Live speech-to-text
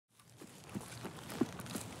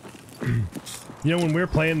You know, when we were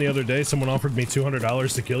playing the other day, someone offered me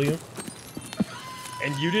 $200 to kill you.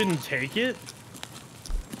 And you didn't take it?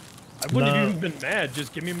 I wouldn't have even been mad.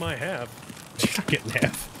 Just give me my half. You're not getting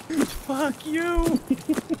half. Fuck you!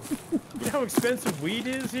 You know how expensive weed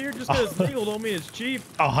is here? Just because it's legal don't mean it's cheap.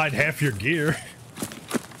 I'll hide half your gear.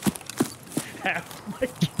 Half my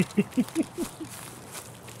gear.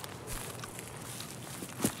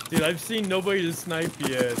 Dude, I've seen nobody to snipe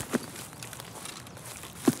yet.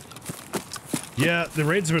 Yeah, the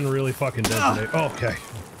raids have been really fucking dead today. Oh, okay.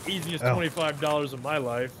 Easiest $25 of my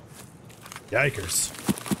life. Yikers.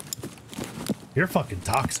 You're fucking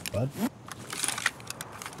toxic, bud.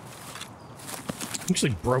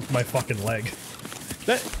 Actually broke my fucking leg.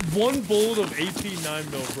 That one bullet of AP9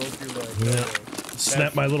 broke your leg. Yeah.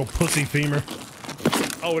 Snapped my little pussy femur.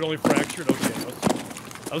 Oh, it only fractured? Okay.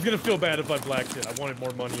 I was gonna feel bad if I blacked it. I wanted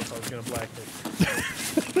more money if I was gonna black it.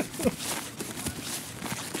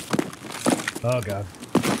 Oh, God.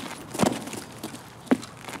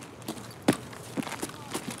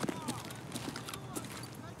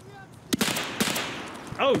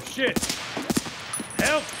 Oh, shit.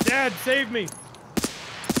 Help! Dad, save me!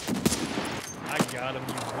 I got him,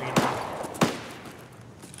 you wiener.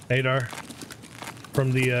 Adar.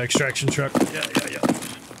 From the extraction truck. Yeah.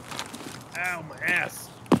 Ow, my ass.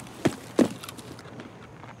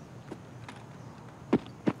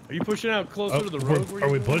 Are you pushing out closer to the road? Are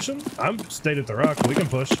we pushing? I'm stayed at the rock. We can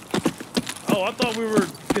push. Oh, I thought we were...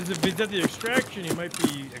 Because if he's at the extraction, he might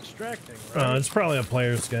be extracting, right? It's probably a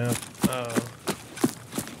player scout. Oh.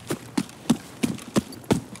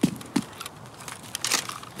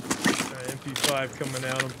 MP5 coming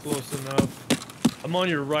out. I'm close enough. I'm on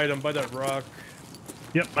your right. I'm by that rock.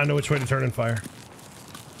 Yep, I know which way to turn and fire.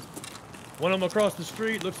 One of them across the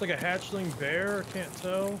street looks like a hatchling bear. I can't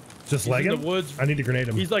tell. Just leg him? In the woods. I need to grenade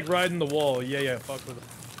him. He's like riding the wall. Yeah, fuck with him.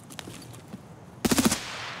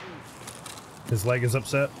 His leg is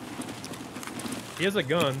upset. He has a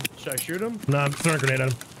gun. Should I shoot him? No, I'm throwing a grenade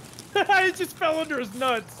at him. It just fell under his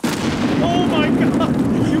nuts. Oh my god!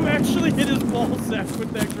 You actually hit his ball sack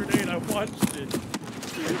with that grenade. I watched it.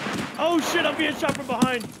 Oh shit, I'm being shot from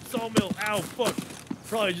behind. Sawmill. Ow, fuck.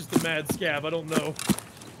 Probably just a mad scab. I don't know.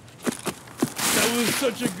 That was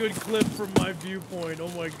such a good clip from my viewpoint. Oh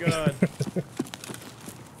my god.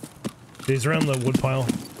 He's around the wood pile.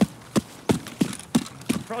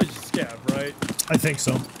 Probably just scab, right? I think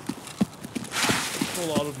so.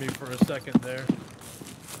 Full auto'd me for a second there.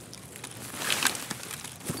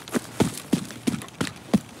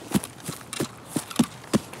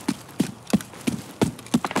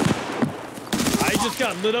 I just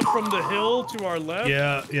got lit up from the hill to our left.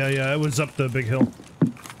 Yeah. It was up the big hill.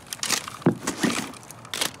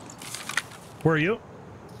 Where are you?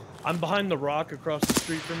 I'm behind the rock across the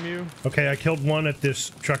street from you. Okay, I killed one at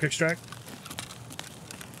this truck extract.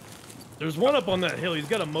 There's one up on that hill. He's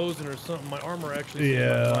got a Mosin or something. My armor actually...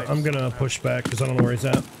 Yeah, I'm gonna push back because I don't know where he's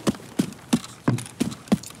at.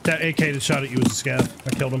 That AK that shot at you was a scav.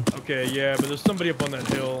 I killed him. Okay, yeah, but there's somebody up on that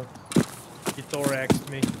hill. He thoraxed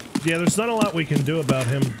me. Yeah, there's not a lot we can do about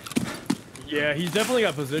him. Yeah, he's definitely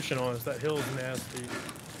got position on us. That hill's nasty.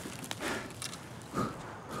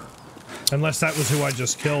 Unless that was who I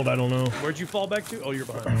just killed, I don't know. Where'd you fall back to? Oh, you're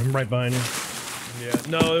behind me. I'm right behind you. Yeah,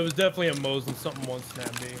 no, it was definitely a Mosin. Something one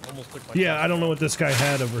snapped me. Almost took my... Yeah, I don't know what this guy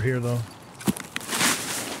had over here, though.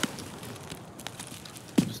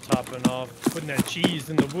 Just topping off. Putting that cheese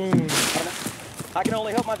in the wound. I can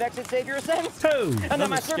only hope my Vexed Savior ascends. Oh, and that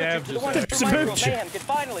my servitude to the one who through my brutal mayhem can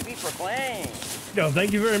finally be proclaimed. Yo,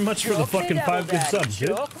 thank you very much for the fucking 5 good subs,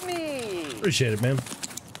 dude. Me. Appreciate it, man.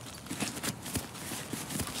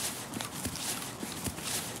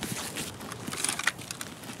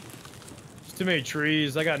 Too many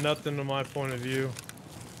trees. I got nothing to my point of view.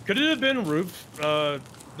 Could it have been Roof, the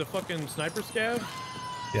fucking sniper scav?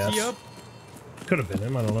 Yes. Is he up? Could have been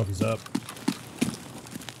him. I don't know if he's up.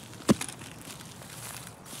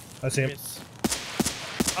 I see him.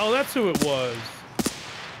 Oh, that's who it was.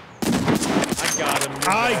 I got him.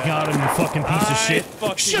 I got him, you fucking piece of shit.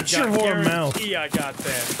 Shut your whore mouth. I got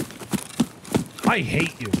that. I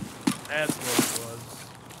hate you. That's what it was.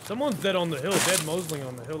 Someone's dead on the hill. Dead Mosling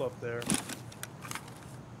on the hill up there.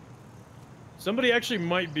 Somebody actually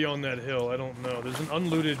might be on that hill. I don't know. There's an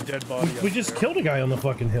unlooted dead body up We just there. killed a guy on the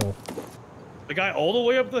fucking hill. The guy all the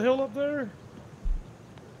way up the hill up there?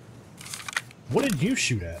 What did you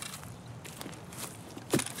shoot at?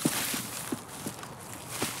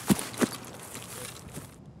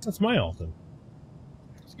 That's my Alton.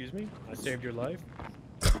 Excuse me? I saved your life?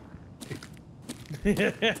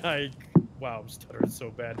 Wow, I'm stuttering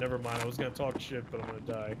so bad. Never mind. I was gonna talk shit, but I'm gonna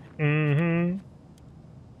die. Mm-hmm.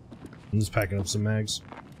 I'm just packing up some mags.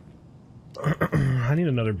 I need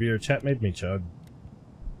another beer. Chat made me chug.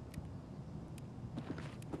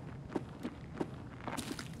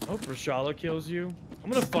 I hope Rashala kills you. I'm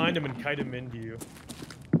gonna find him and kite him into you.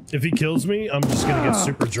 If he kills me, I'm just gonna get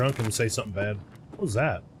super drunk and say something bad. What was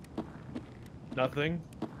that? Nothing.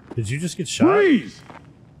 Did you just get shot? Freeze!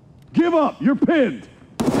 Give up! You're pinned!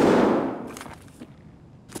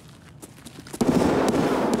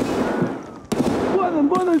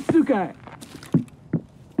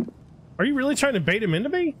 Are you really trying to bait him into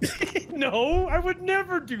me? No, I would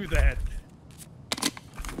never do that.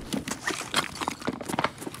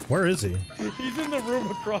 Where is he? He's in the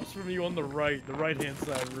room across from you on the right-hand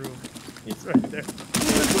side room. He's right there.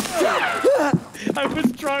 I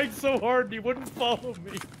was trying so hard and he wouldn't follow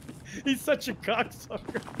me. He's such a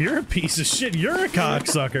cocksucker. You're a piece of shit. You're a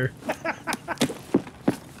cocksucker.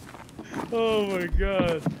 Oh my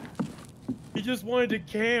god. He just wanted to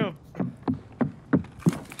camp.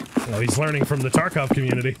 Well, he's learning from the Tarkov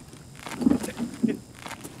community.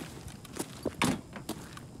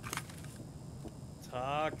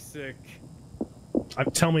 Toxic.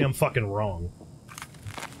 Tell me I'm fucking wrong.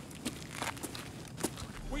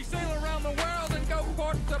 We sail around the world and go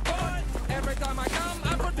port to port. Every time I come,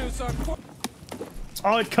 I produce a quart.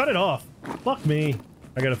 Oh, it cut it off. Fuck me.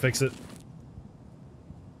 I gotta fix it.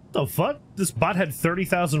 The fuck? This bot had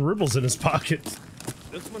 30,000 rubles in his pocket.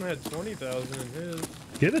 This one had 20,000 in his.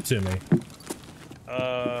 Give it to me.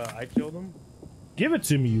 I killed him? Give it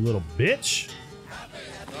to me, you little bitch.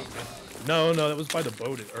 No, that was by the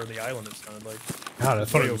boat, or the island, it sounded like. God, I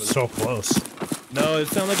thought it was so close. No, it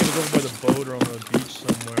sounded like it was over by the boat or on the beach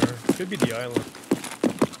somewhere. Could be the island.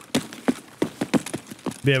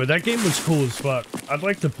 Yeah, but that game was cool as fuck. I'd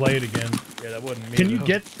like to play it again. Yeah, that wasn't me. Can you though.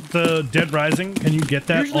 get the Dead Rising? Can you get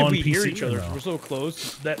that Usually on we PC? hear each other. No? We're so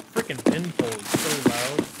close. That freaking pinpole is so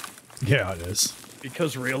loud. Yeah, it is.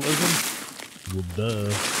 Because realism. Well,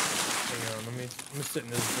 duh. Hang on, let me sit in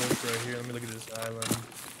this bush right here. Let me look at this island.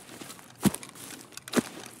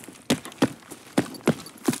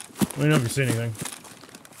 We never see anything.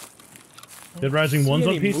 Dead Rising 1's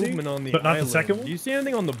on PC, On the but not island. the second one? Do you see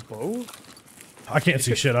anything on the boat? I can't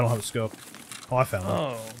see shit. I don't have a scope. Oh, I found it.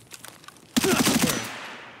 Oh.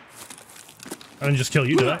 I didn't just kill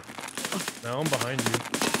you, did I? No, I'm behind you.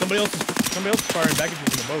 Somebody else is firing back at you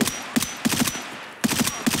from the boat.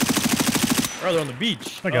 Or they're on the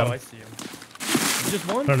beach. I got him. I see him. Just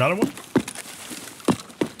one? There another one?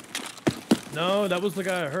 No, that was the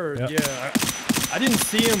guy I heard. Yep. Yeah, I didn't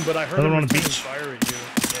see him, but I heard Another him one on the return beach. fire at you.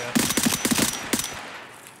 Yeah.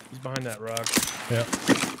 He's behind that rock. Yeah.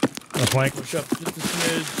 A flank. Push up just a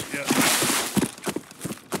smidge. Yeah.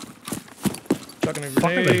 Chucking a What the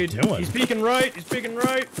fuck are they grenade. doing? He's peeking right. He's peeking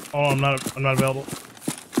right. Oh, I'm not available.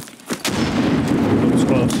 That was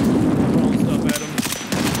close. Throwing stuff at him.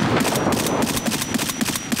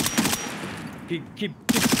 Keep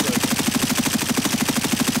spreading.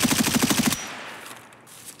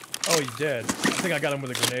 Oh, he's dead. I think I got him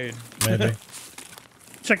with a grenade. Maybe.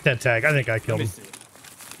 Check that tag. I think I killed Let me him.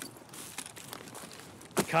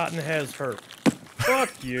 see. Cotton has hurt.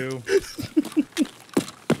 Fuck you.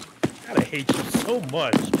 God, I hate you so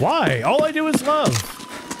much. Why? All I do is love.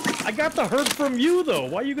 I got the hurt from you, though.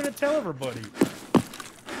 Why are you gonna tell everybody?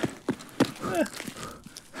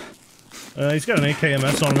 He's got an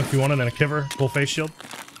AKMS on him if you want it and a kiver. Full face shield.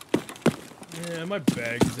 Yeah, my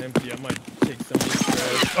bag is empty. I might take some of this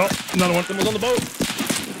trash. Oh, another one. Someone's on the boat.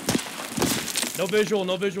 No visual,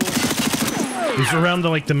 no visual. He's around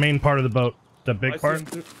the main part of the boat. The big I see part. him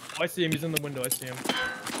through. Oh, I see him. He's in the window. I see him.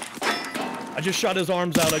 I just shot his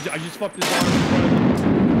arms out. I just fucked his arms in front of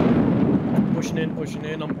him. Pushing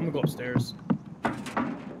in. I'm gonna go upstairs.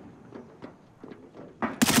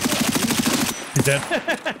 He's dead.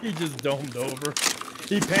 He just domed over.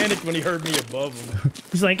 He panicked when he heard me above him.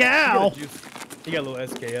 He's like, ow! He got a little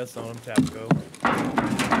SKS on him, Tapco.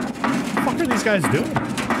 What the fuck are these guys doing?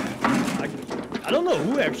 I don't know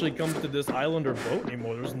who actually comes to this island or boat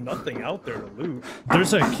anymore. There's nothing out there to loot.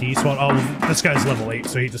 There's a key spawn. Oh, this guy's level 8,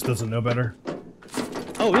 so he just doesn't know better.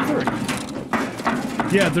 Oh, is there?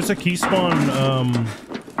 Yeah, there's a key spawn,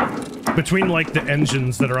 between, the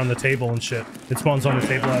engines that are on the table and shit. It spawns on the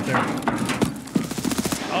table out there.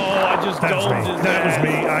 Oh, I just domed his That was ass.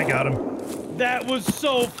 me. I got him. That was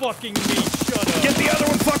so fucking me. Shut up. Get the other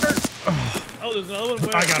one, fucker! Oh, there's another one.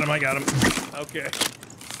 Where? I got him. Okay.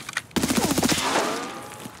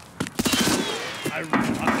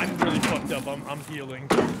 I'm really fucked up. I'm healing.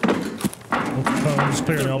 I'm just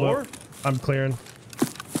clearing Is there elbow. more? I'm clearing.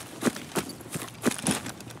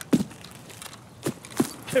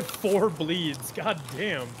 4 bleeds. God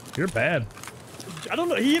damn. You're bad. I don't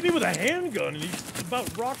know. He hit me with a handgun and he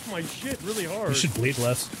about rocked my shit really hard. You should bleed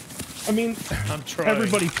less. I mean, I'm trying.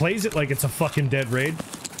 Everybody plays it like it's a fucking dead raid.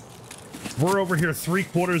 We're over here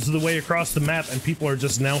 3/4 of the way across the map and people are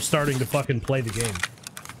just now starting to fucking play the game.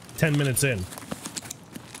 10 minutes in.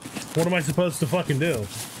 What am I supposed to fucking do?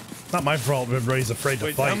 Not my fault if everybody's afraid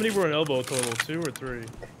to fight. How many were in elbow total? 2 or 3?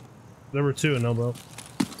 There were 2 in elbow.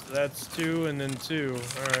 So that's 2 and then 2.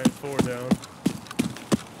 Alright, 4 down.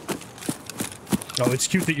 Oh, it's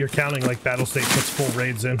cute that you're counting like Battle State puts full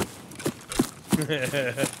raids in.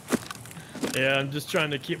 Yeah, I'm just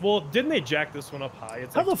trying to keep... Well, didn't they jack this one up high?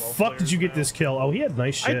 It's How like the fuck did you get this kill? Oh, he had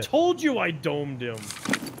nice shit. I told you I domed him.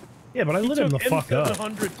 Yeah, but I lit him the fuck up.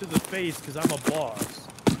 700 to the face because I'm a boss.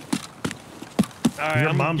 Alright,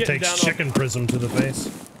 Your mom takes ChickenPrism to the face.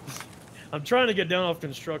 I'm trying to get down off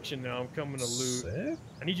construction now. I'm coming to loot. Sick.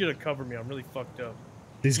 I need you to cover me. I'm really fucked up.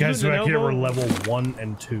 These guys back here were level 1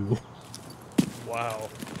 and 2. Wow.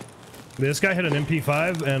 This guy had an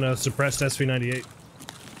MP5 and a suppressed SV98.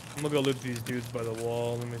 I'm gonna go loot these dudes by the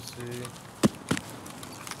wall. Let me see.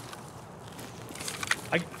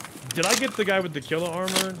 Did I get the guy with the killer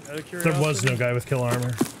armor? Out of curiosity? There was no guy with killer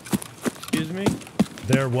armor. Excuse me?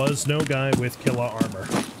 There was no guy with killer armor.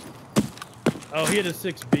 Oh, he had a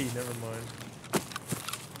 6B. Never mind.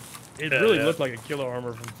 It really looked like a killer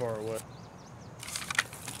armor from far away.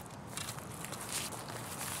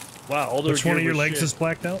 Wow, all their Which one of your legs shit. is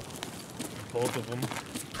blacked out? Both of them.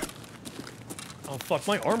 Oh fuck,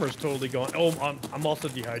 my armor's totally gone. Oh, I'm also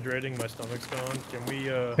dehydrating. My stomach's gone. Can we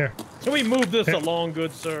Here. Can we move this Here. along,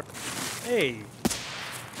 good sir? Hey.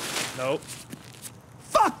 Nope.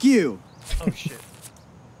 Fuck you! Oh shit.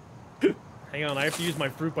 Hang on, I have to use my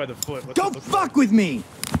fruit by the foot. What's Don't fuck with me!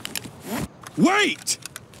 Wait!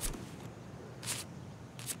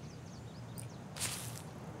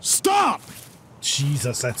 Stop!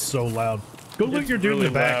 Jesus, that's so loud. Go look It's your dude really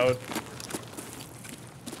in the back. loud.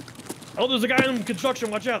 Oh, there's a guy in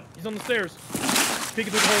construction. Watch out. He's on the stairs.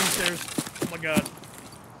 Peeking through the hole in the stairs. Oh my god.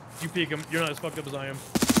 You peek him. You're not as fucked up as I am.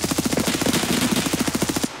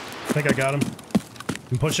 I think I got him.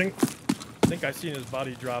 I'm pushing. I think I seen his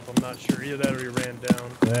body drop. I'm not sure. Either that or he ran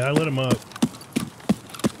down. Yeah, I lit him up.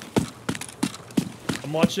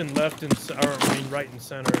 I'm watching left and right and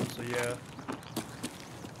center. So yeah.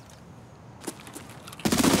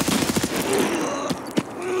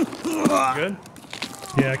 Good.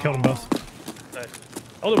 Yeah, I killed them both. Nice.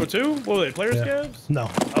 Oh, there were 2. What were they? Player scavs? No.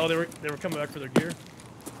 Oh, they were coming back for their gear.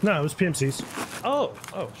 No, it was PMCs. Oh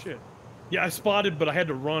shit. Yeah, I spotted, but I had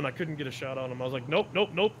to run. I couldn't get a shot on him. I was like, nope. No,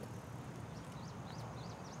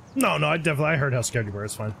 I heard how scared you were.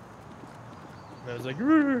 It's fine. And I was like,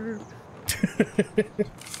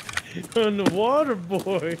 underwater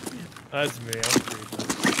boy. That's me. I'm creeping.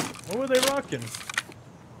 What were they rocking?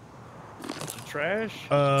 Bunch of trash.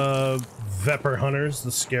 Vepper Hunters,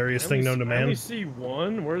 the scariest thing known to I man. only see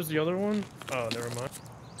one. Where's the other one? Oh, never mind.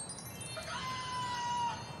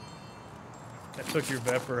 I took your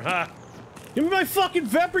Vepper. Ha! Give me my fucking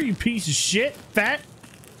Vepper, you piece of shit, fat.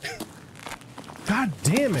 God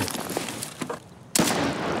damn it.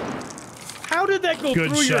 How did that go Good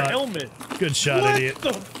through your shot. helmet? Good shot, What idiot.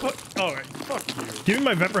 the fuck? Alright, fuck you. Give me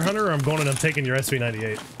my Vepper Hunter or I'm going and I'm taking your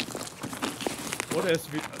SV98. What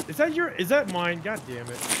SV? Is that mine? God damn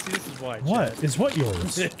it. See, this is why. What? Is what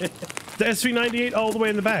yours? The SV98 all the way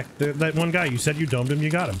in the back. That one guy, you said you domed him, you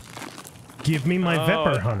got him. Give me my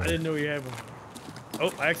Vepper Hunter. I didn't know you had one.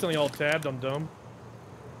 Oh, I accidentally alt-tabbed. I'm dumb.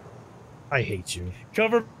 I hate you.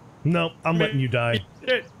 Cover. No, I'm letting you die.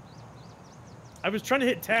 Shit. I was trying to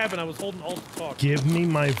hit tab and I was holding alt to talk. Give me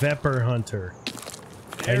my Vepper Hunter.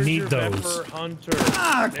 There's I need your those. Vepper Hunter.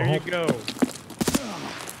 There you go.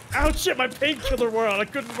 Ouch, shit, my painkiller wore out. I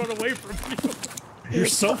couldn't run away from you. You're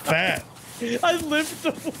so fat. I limped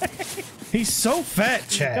away. He's so fat,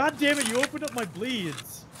 Chad. God damn it, you opened up my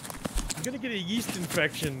bleeds. I'm gonna get a yeast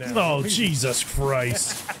infection now. Oh, Jesus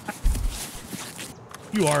Christ.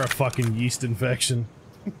 You are a fucking yeast infection.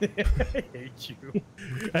 I hate you.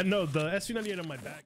 And no, the SV98 on my back.